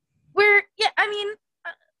 Where, yeah, I mean,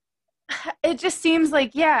 it just seems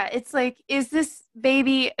like, yeah, it's like, is this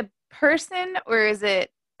baby a person, or is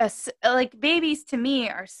it like, babies to me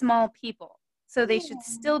are small people, so they should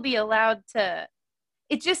still be allowed to.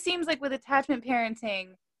 It just seems like with attachment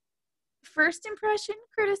parenting, first impression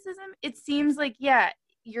criticism, it seems like, yeah,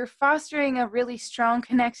 you're fostering a really strong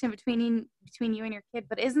connection between you and your kid,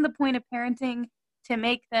 but isn't the point of parenting to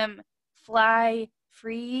make them fly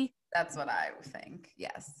free? That's what I think,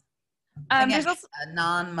 yes. There's Again, also a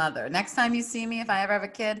non-mother. Next time you see me, if I ever have a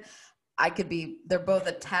kid, they're both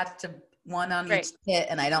attached to one on right. each tit,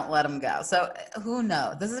 and I don't let them go. So who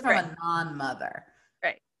knows? This is from Right. a non-mother.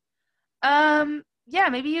 Right. Yeah,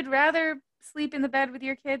 maybe you'd rather sleep in the bed with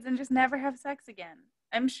your kids and just never have sex again.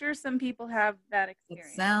 I'm sure some people have that It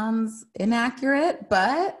experience. sounds inaccurate,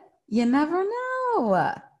 but you never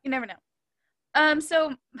know. You never know.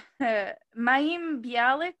 So Mayim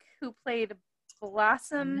Bialik, who played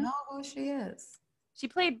Blossom. I know who she is. She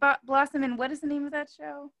played Blossom in, what is the name of that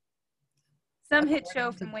show? Some hit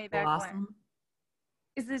show from way back when.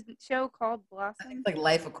 Is this show called Blossom? I think like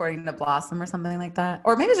Life According to Blossom or something like that.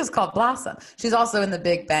 Or maybe it's just called Blossom. She's also in The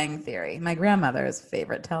Big Bang Theory, my grandmother's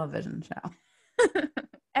favorite television show.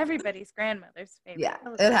 Everybody's grandmother's favorite. Yeah,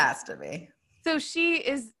 it has to be. So she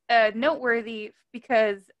is noteworthy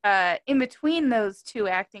because in between those two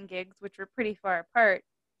acting gigs, which were pretty far apart,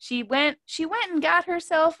 she went and got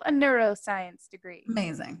herself a neuroscience degree.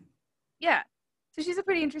 Amazing. Yeah. So she's a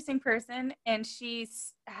pretty interesting person, and she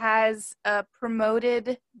has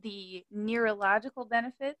promoted the neurological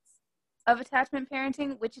benefits of attachment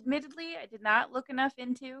parenting, which admittedly I did not look enough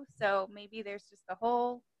into. So maybe there's just a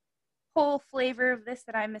whole flavor of this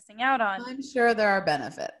that I'm missing out on. I'm sure there are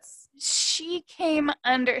benefits. She came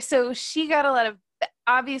under, so she got a lot of,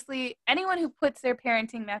 obviously, anyone who puts their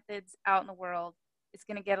parenting methods out in the world is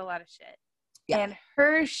going to get a lot of shit. Yeah. And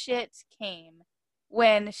her shit came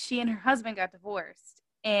when she and her husband got divorced,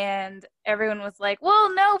 and everyone was like,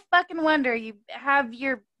 well, no fucking wonder you have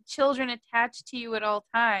your children attached to you at all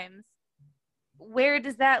times. Where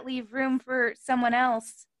does that leave room for someone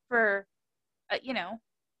else for,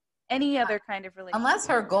 any other kind of relationship? Unless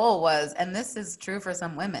her goal was, and this is true for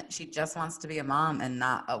some women, she just wants to be a mom and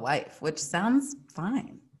not a wife, which sounds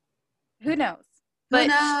fine. Who knows? But who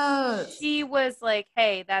knows? She was like,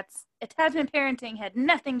 hey, that's attachment parenting had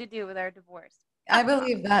nothing to do with our divorce. I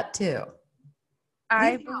believe that too.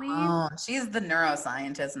 I believe she's the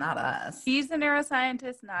neuroscientist, not us. She's the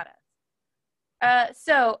neuroscientist, not us.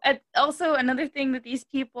 So also another thing that these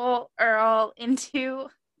people are all into.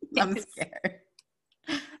 I'm scared.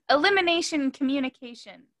 Elimination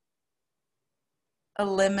communication.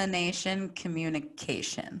 Elimination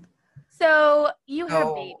communication. So you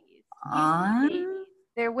have babies.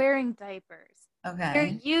 They're wearing diapers. Okay.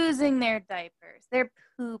 They're using their diapers. They're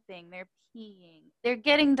pooping. They're peeing. They're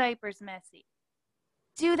getting diapers messy.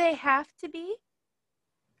 Do they have to be?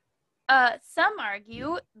 Some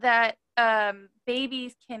argue that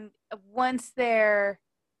babies can, once they're,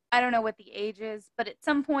 I don't know what the age is, but at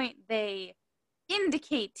some point they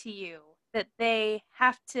indicate to you that they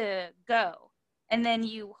have to go. And then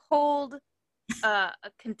you hold a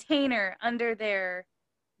container under their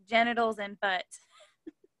genitals and butt.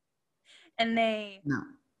 And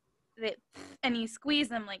and you squeeze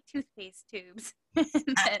them like toothpaste tubes.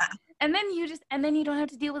 and then you don't have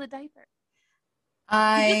to deal with a diaper.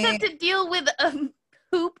 You just have to deal with a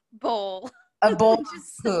poop bowl. A bowl which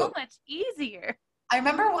is so much easier. I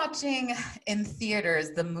remember watching in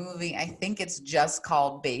theaters the movie, I think it's just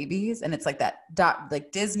called Babies, and it's like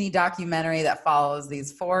that Disney documentary that follows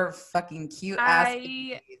these 4 fucking cute ass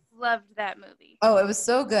babies. Loved that movie. Oh, it was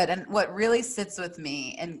so good. And what really sits with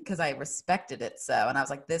me, and because I respected it so, and I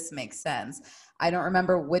was like, this makes sense. I don't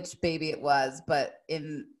remember which baby it was, but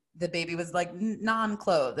the baby was like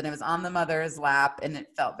non-clothed, and it was on the mother's lap, and it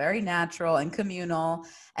felt very natural and communal.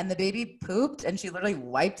 And the baby pooped, and she literally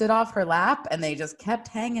wiped it off her lap, and they just kept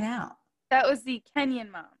hanging out. That was the Kenyan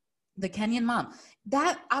mom. The Kenyan mom.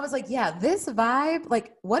 That I was like, yeah, this vibe,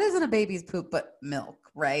 like, what isn't a baby's poop but milk,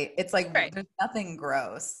 right? It's like Right. there's nothing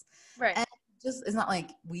gross. Right. And just it's not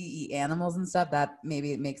like we eat animals and stuff that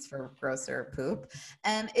maybe it makes for grosser poop.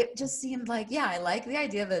 And it just seemed like, yeah, I like the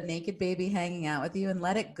idea of a naked baby hanging out with you and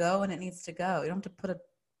let it go when it needs to go. You don't have to put a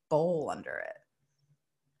bowl under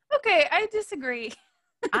it. Okay, I disagree.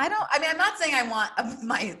 I mean, I'm not saying I want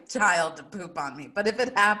my child to poop on me, but if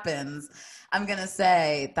it happens, I'm going to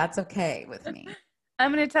say that's okay with me.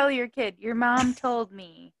 I'm going to tell your kid, your mom told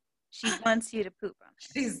me she wants you to poop on her.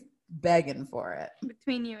 She's begging for it.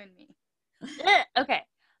 Between you and me. Okay.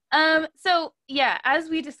 So yeah, as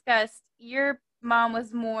we discussed, your mom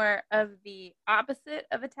was more of the opposite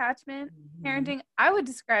of attachment parenting. I would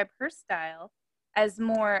describe her style as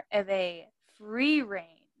more of a free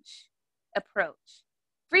range approach.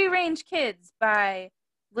 Free Range Kids by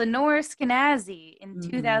Lenore Skenazy in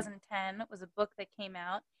 2010 was a book that came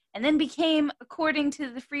out and then became, according to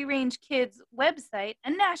the Free Range Kids website, a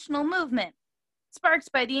national movement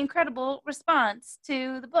sparked by the incredible response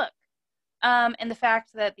to the book. And the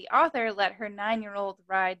fact that the author let her 9-year-old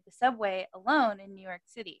ride the subway alone in New York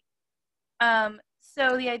City.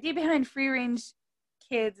 So the idea behind Free Range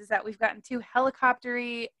Kids is that we've gotten too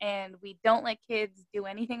helicoptery and we don't let kids do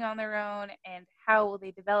anything on their own, and how will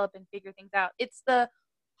they develop and figure things out? It's the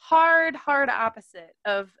hard opposite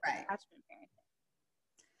of attachment parenting.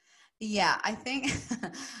 Yeah, I think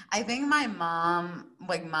I think my mom,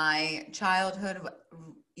 like my childhood,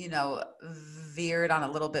 you know, veered on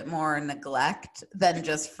a little bit more neglect than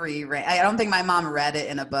just free range. I don't think my mom read it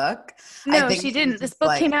in a book. No, I think she didn't. This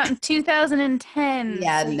book came out in 2010.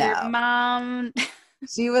 Yeah, so no. Your mom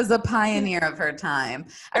She was a pioneer of her time.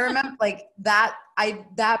 I remember like that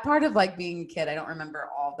part of like being a kid, I don't remember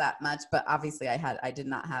all that much, but obviously I did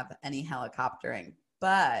not have any helicoptering.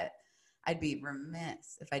 But I'd be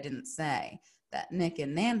remiss if I didn't say that Nick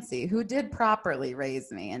and Nancy, who did properly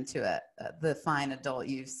raise me into the fine adult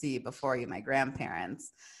you see before you, my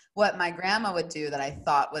grandparents, what my grandma would do that I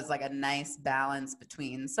thought was like a nice balance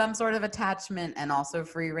between some sort of attachment and also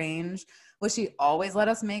free range was she always let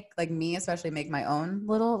us make, like me especially, make my own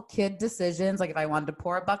little kid decisions. Like if I wanted to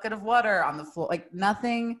pour a bucket of water on the floor, like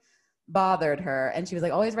nothing bothered her. And she was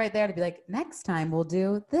like always right there to be like, next time we'll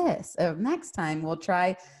do this. Next time we'll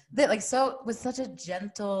try that. Like, so it was such a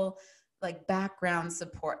gentle, like background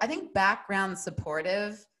support. I think background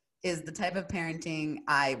supportive is the type of parenting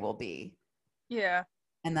I will be. Yeah.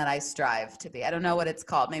 And that I strive to be. I don't know what it's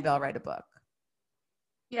called. Maybe I'll write a book.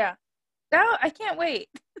 Yeah. Now I can't wait.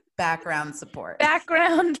 Background support.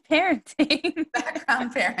 Background parenting.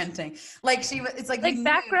 Background parenting. Like it's like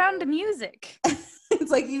background music.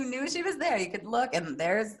 It's like you knew she was there. You could look and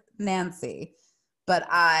there's Nancy. But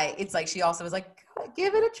it's like she also was like,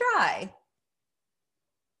 give it a try.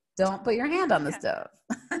 Don't put your hand on the stove.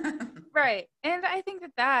 Right. And I think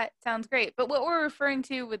that sounds great. But what we're referring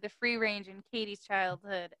to with the free range in Katie's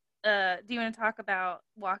childhood, do you want to talk about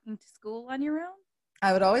walking to school on your own?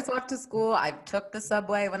 I would always walk to school. I took the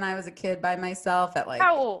subway when I was a kid by myself at like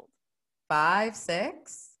how old? 5,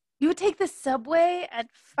 6. You would take the subway at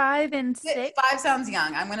 5 and 6? 5 sounds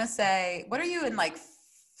young. I'm gonna say, what are you in like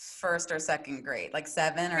first or second grade? Like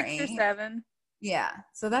 7 or 8? 6 or 7. Yeah.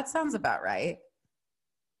 So that sounds about right.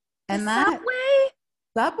 And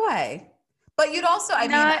subway. But you'd also, I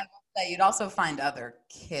would say you'd also find other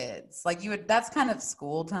kids. Like that's kind of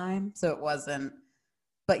school time. So it wasn't,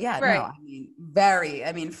 but yeah, no,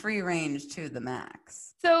 I mean, free range to the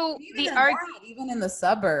max. So even in the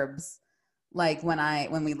suburbs, like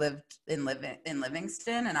when we lived in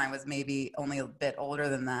Livingston and I was maybe only a bit older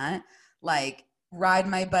than that, like ride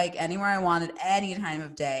my bike anywhere I wanted, any time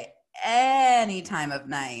of day, any time of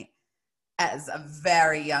night. As a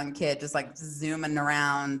very young kid, just like zooming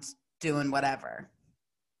around, doing whatever.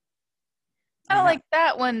 I don't like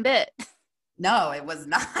that one bit. No, it was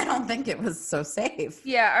not. I don't think it was so safe.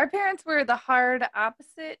 Yeah, our parents were the hard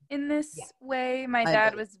opposite in this way. My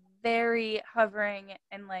dad was very hovering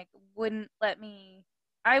and like wouldn't let me.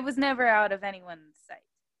 I was never out of anyone's sight.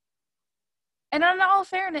 And on all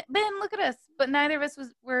fairness, Ben, look at us. But neither of us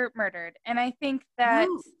were murdered. And I think that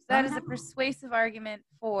that is a persuasive argument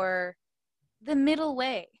for the middle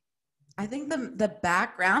way. I think the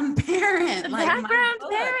background parent. The background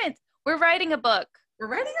parent. We're writing a book. We're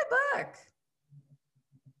writing a book.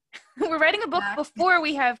 We're writing a book before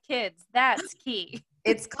we have kids. That's key.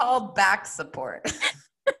 It's called Back Support.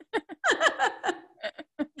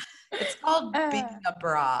 It's called Being a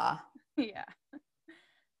Bra. Yeah.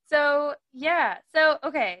 So, yeah. So,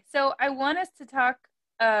 okay. So I want us to talk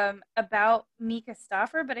about Mika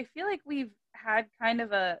Stauffer, but I feel like we've had kind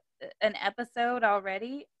of a an episode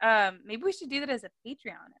already. Maybe we should do that as a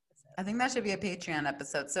Patreon episode. I think that should be a Patreon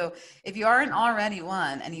episode. So if you aren't already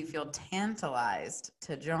one and you feel tantalized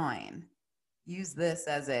to join, use this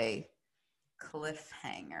as a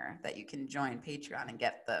cliffhanger that you can join Patreon and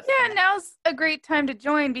get the now's a great time to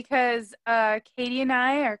join because Katie and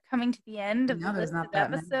I are coming to the end of the list of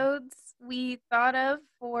episodes we thought of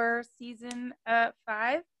for season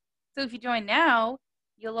 5. So if you join now,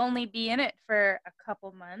 you'll only be in it for a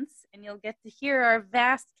couple months and you'll get to hear our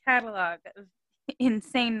vast catalog of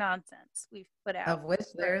insane nonsense we've put out, of which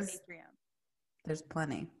there's Patreon. There's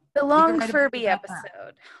plenty. The long Furby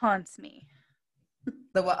episode haunts me.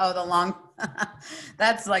 The long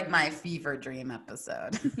that's like my fever dream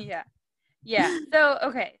episode. Yeah.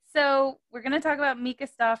 So we're gonna talk about Mika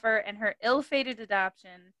Stauffer and her ill-fated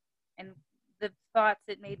adoption and the thoughts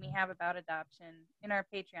it made me have about adoption in our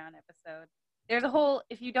Patreon episode. There's a whole,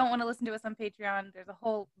 if you don't want to listen to us on Patreon, there's a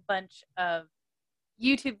whole bunch of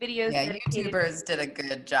YouTube videos. Yeah, YouTubers did a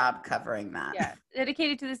good job covering that. Yeah,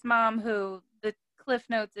 dedicated to this mom who the Cliff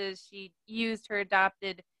Notes is she used her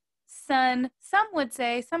adopted son, some would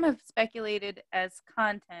say, some have speculated as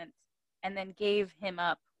content, and then gave him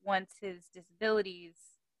up once his disabilities,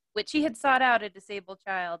 which he had sought out a disabled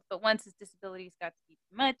child, but once his disabilities got to be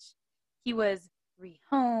too much, he was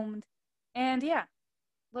rehomed. And yeah,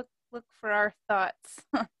 look for our thoughts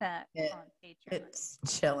on that on Patreon. It's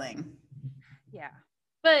chilling. Yeah.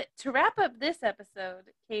 But to wrap up this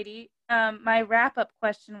episode, Katie, my wrap-up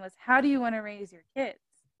question was, how do you want to raise your kids?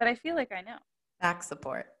 But I feel like I know. Back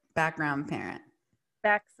support. Background parent.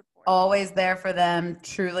 Back support. Always there for them.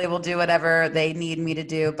 Truly will do whatever they need me to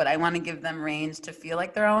do, but I want to give them range to feel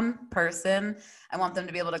like their own person. I want them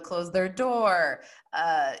to be able to close their door.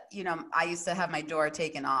 I used to have my door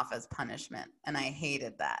taken off as punishment, and I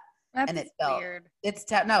hated that. That's weird. It's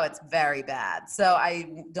very bad. So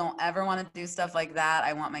I don't ever want to do stuff like that.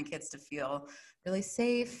 I want my kids to feel really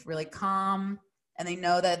safe, really calm, and they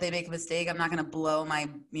know that if they make a mistake, I'm not going to blow my,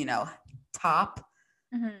 top.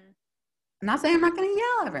 Mm-hmm. I'm not saying I'm not going to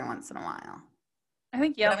yell every once in a while. I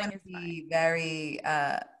think yelling is fine.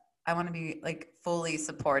 I want to be like fully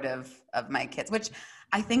supportive of my kids, which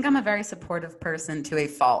I think I'm a very supportive person to a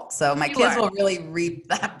fault. So my kids will really reap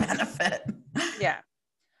that benefit. Yeah.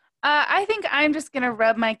 I think I'm just going to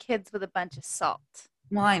rub my kids with a bunch of salt.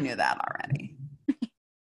 Well, I knew that already.